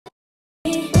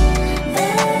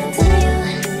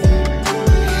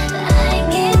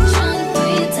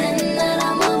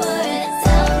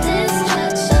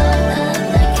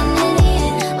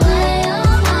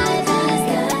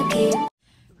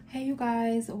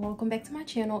welcome back to my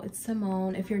channel. It's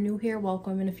Simone. If you're new here,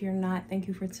 welcome, and if you're not, thank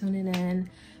you for tuning in.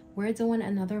 We're doing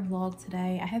another vlog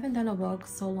today. I haven't done a vlog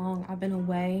so long. I've been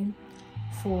away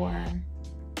for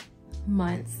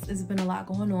months. It's been a lot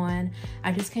going on.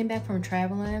 I just came back from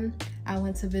traveling. I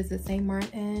went to visit St.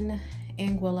 Martin,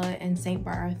 Anguilla, and St.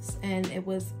 Barth's, and it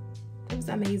was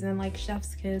amazing. Like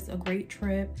chef's kiss, a great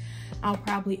trip. I'll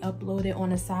probably upload it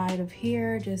on the side of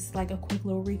here, just like a quick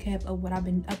little recap of what I've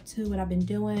been up to, what I've been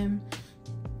doing.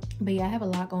 But yeah, I have a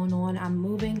lot going on. I'm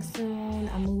moving soon.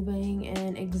 I'm moving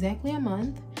in exactly a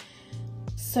month,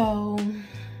 so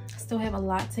still have a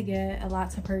lot to get, a lot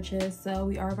to purchase. So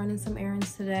we are running some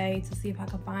errands today to see if I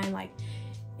can find like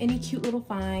any cute little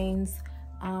finds.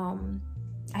 I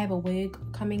have a wig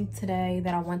coming today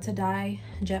that I want to dye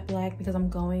jet black because I'm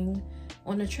going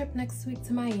on a trip next week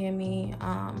to Miami.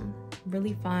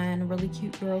 Really fun, really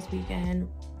cute girls weekend,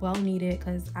 well needed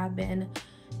because I've been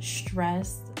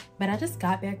stressed. But I just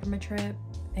got back from a trip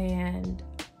and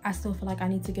I still feel like I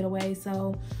need to get away.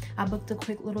 So I booked a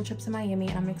quick little trip to Miami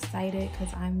and I'm excited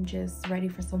because I'm just ready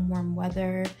for some warm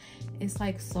weather. It's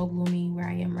like so gloomy where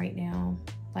I am right now.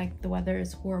 Like the weather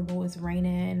is horrible, it's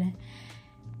raining.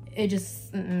 It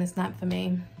just, it's not for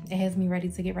me. It has me ready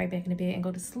to get right back in the bed and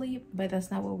go to sleep, but that's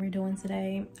not what we're doing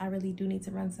today. I really do need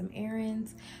to run some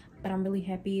errands, but I'm really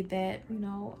happy that, you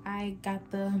know, I got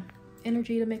the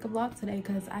energy to make a vlog today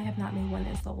because I have not made one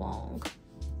in so long.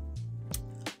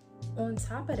 On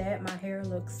top of that, my hair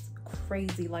looks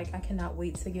crazy. Like I cannot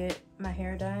wait to get my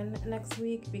hair done next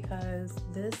week because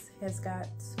this has got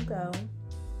to go.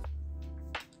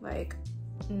 Like,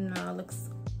 no, it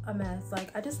looks a mess.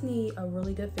 Like I just need a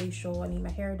really good facial. I need my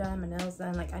hair done, my nails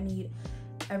done. Like I need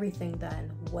everything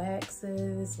done,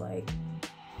 waxes, like.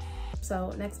 So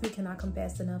next week cannot come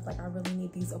fast enough. Like I really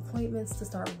need these appointments to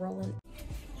start rolling.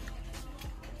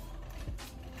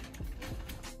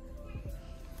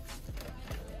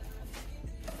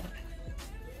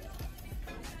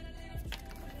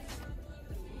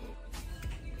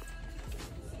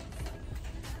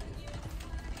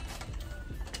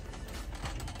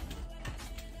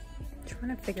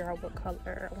 Trying to figure out what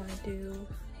color I want to do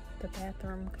the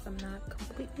bathroom because I'm not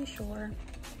completely sure.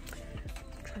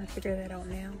 I'm trying to figure that out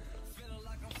now.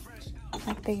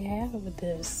 Like they have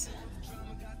this,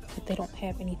 but they don't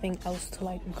have anything else to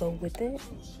like go with it.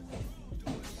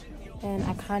 And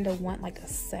I kind of want like a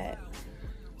set.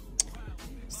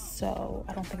 So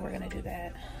I don't think we're gonna do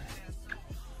that.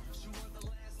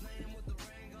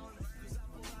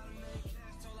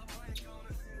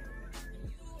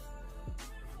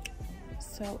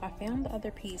 So I found the other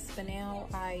piece, but now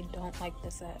I don't like the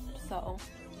set. So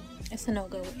it's a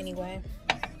no-go anyway.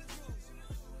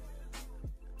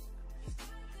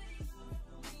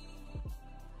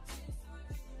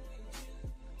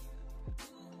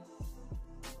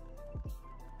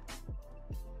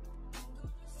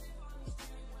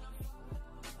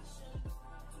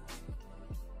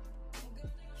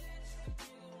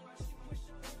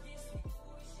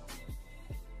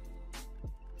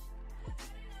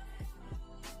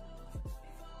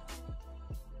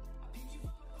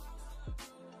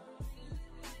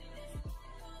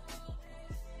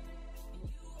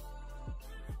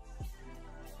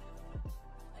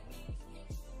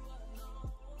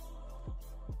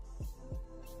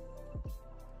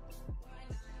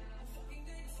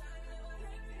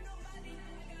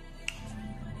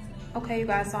 Okay, you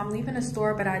guys, so I'm leaving the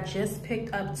store, but I just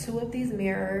picked up 2 of these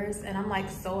mirrors and I'm like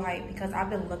so hyped because I've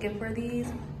been looking for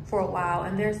these for a while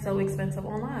and they're so expensive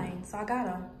online, so I got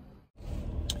them.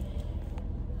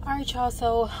 All right, y'all,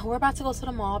 so we're about to go to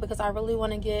the mall because I really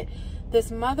want to get this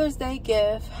Mother's Day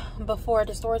gift before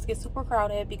the stores get super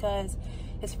crowded because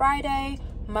it's Friday,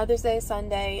 Mother's Day is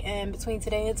Sunday, and between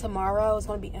today and tomorrow it's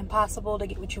going to be impossible to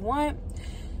get what you want.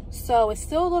 So it's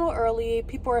still a little early.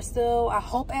 People are still, I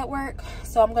hope, at work.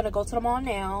 So I'm gonna go to the mall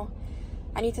now.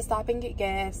 I need to stop and get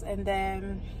gas, and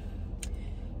then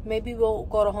maybe we'll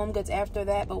go to Home Goods after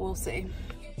that, but we'll see.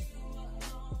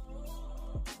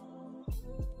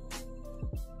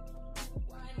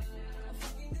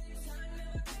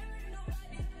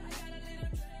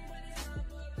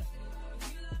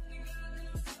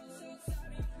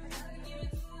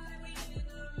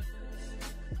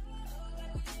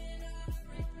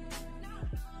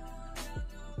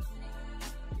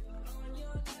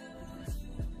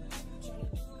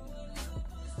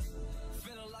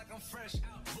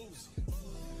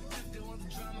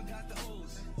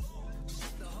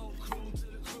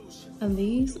 And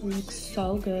these look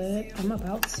so good. I'm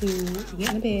about to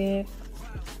get in the bed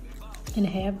and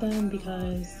have them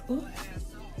because, ooh,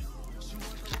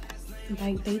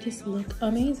 like they just look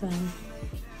amazing.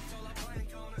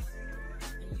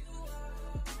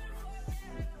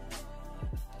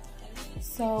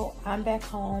 So I'm back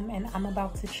home and I'm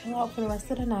about to chill out for the rest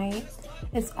of the night.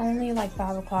 It's only like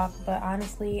 5 o'clock, but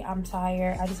honestly, I'm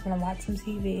tired. I just want to watch some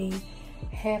TV,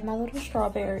 have my little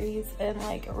strawberries, and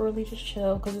like really just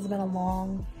chill because it's been a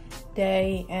long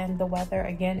day and the weather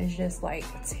again is just like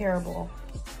terrible.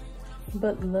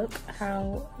 But look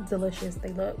how delicious they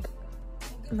look.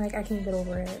 Like, I can't get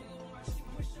over it.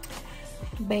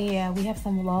 But yeah, we have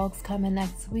some vlogs coming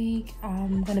next week.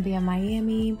 I'm gonna be in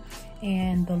Miami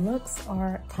and the looks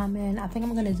are coming. I think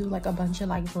I'm gonna do like a bunch of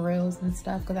like reels and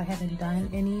stuff because I haven't done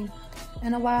any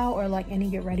in a while, or like any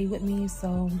get ready with me.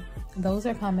 So those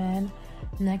are coming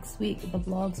next week. The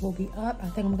vlogs will be up. I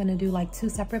think I'm gonna do like 2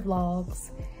 separate vlogs.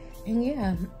 And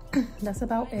yeah, that's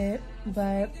about it.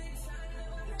 But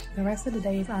the rest of the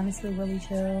day is honestly really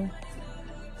chill.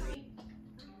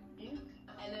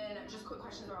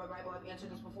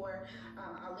 Answered this before.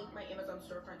 I'll link my Amazon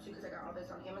storefront too because I got all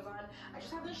this on Amazon. I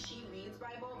just have the She Reads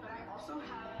Bible, but I also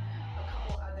have a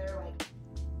couple other like.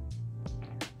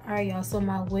 All right, y'all, so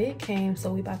my wig came,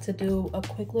 so we about to do a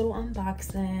quick little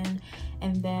unboxing,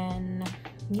 and then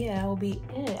yeah, that will be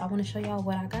it. I want to show y'all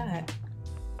what I got.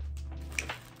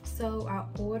 So I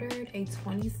ordered a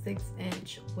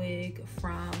 26-inch wig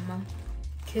from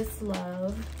Kiss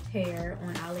Love Hair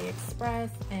on AliExpress,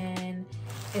 and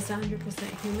it's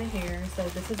 100% human hair. So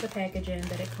this is the packaging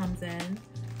that it comes in.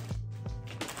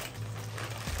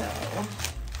 So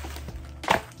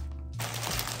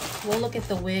we'll look at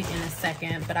the wig in a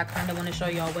second, but I kind of want to show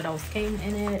y'all what else came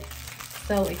in it.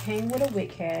 So it came with a wig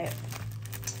cap,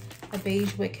 a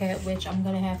beige wig cap, which I'm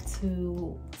gonna have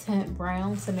to tint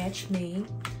brown to match me.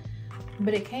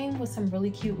 But it came with some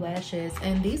really cute lashes,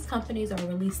 and these companies are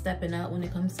really stepping up when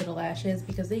it comes to the lashes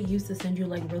because they used to send you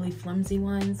like really flimsy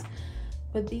ones,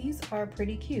 but these are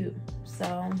pretty cute.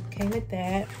 So came with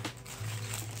that.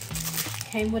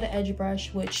 Came with an edge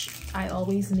brush, which I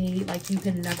always need. Like, you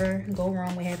can never go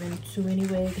wrong with having too many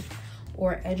wigs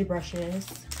or edge brushes.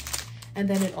 And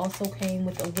then it also came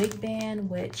with a wig band,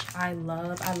 which I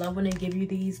love. I love when they give you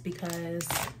these because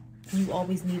you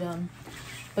always need them.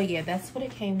 But yeah, that's what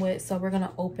it came with. So we're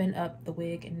gonna open up the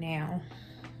wig now.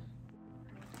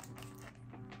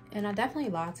 And I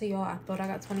definitely lied to y'all. I thought I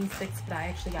got 26, but I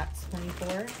actually got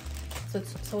 24. So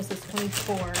it's a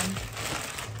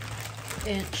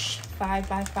 24-inch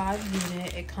 5x5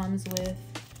 unit. It comes with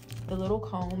the little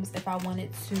combs if I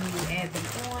wanted to add them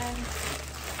on.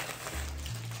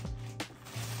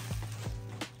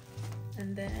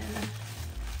 And then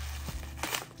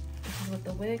this is what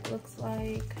the wig looks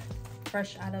like,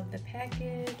 fresh out of the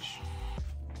package.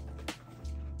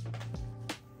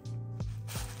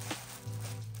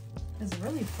 It's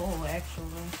really full,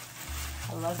 actually.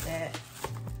 I love that.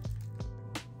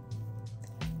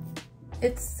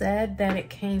 It said that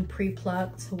it came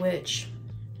pre-plucked, which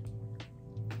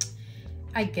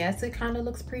I guess it kind of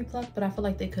looks pre-plucked, but I feel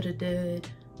like they could have did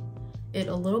it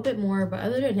a little bit more. But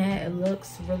other than that, it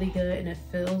looks really good and it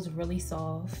feels really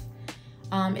soft.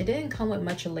 It didn't come with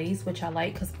much lace, which I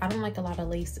like because I don't like a lot of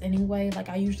lace anyway. Like,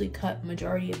 I usually cut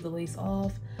majority of the lace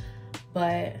off,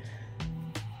 but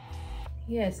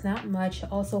yeah, it's not much.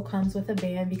 It also comes with a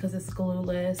band because it's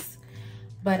glueless,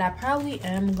 but I probably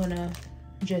am gonna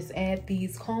just add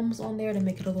these combs on there to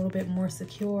make it a little bit more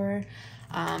secure,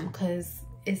 because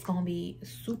it's gonna be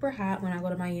super hot when I go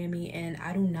to Miami, and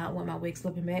I do not want my wig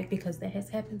slipping back because that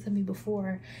has happened to me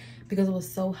before because it was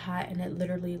so hot and it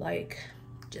literally like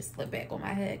just slipped back on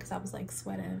my head because I was like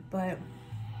sweating. But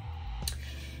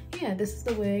yeah, this is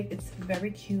the wig. It's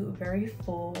very cute, very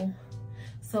full.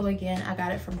 So again, I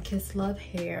got it from Kiss Love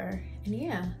Hair, and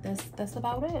yeah, that's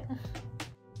about it.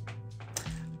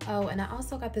 Oh, and I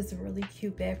also got this really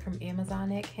cute bag from Amazon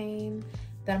that came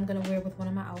that I'm gonna wear with one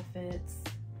of my outfits.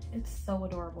 It's so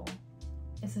adorable.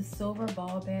 It's a silver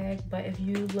ball bag, but if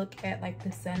you look at like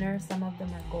the center, some of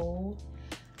them are gold,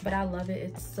 but I love it.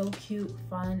 It's so cute,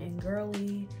 fun, and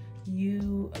girly.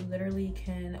 You literally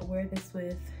can wear this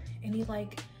with any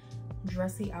like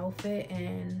dressy outfit,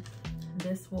 and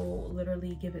this will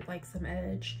literally give it like some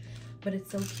edge. But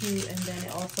it's so cute. And then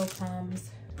it also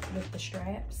comes with the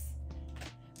straps,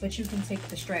 but you can take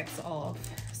the straps off.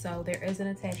 So there is an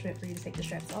attachment for you to take the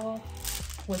straps off,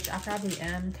 which I probably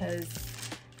am because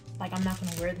like I'm not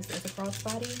gonna wear this as a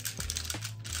crossbody,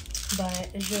 but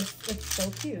it's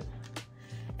so cute.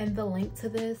 And the link to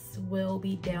this will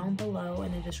be down below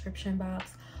in the description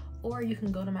box, or you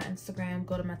can go to my Instagram,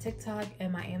 go to my TikTok,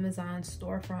 and my Amazon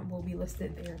storefront will be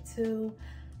listed there too.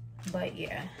 But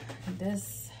yeah,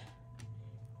 this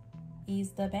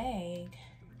is the bag.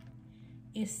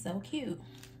 It's so cute.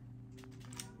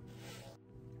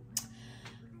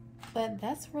 But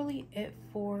that's really it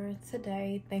for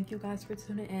today. Thank you guys for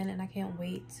tuning in, and I can't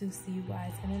wait to see you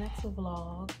guys in the next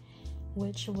vlog,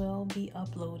 which will be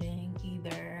uploading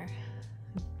either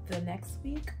the next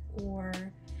week or,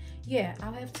 yeah,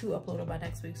 I'll have 2 uploaded by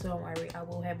next week, so don't worry, I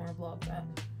will have more vlogs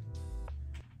up.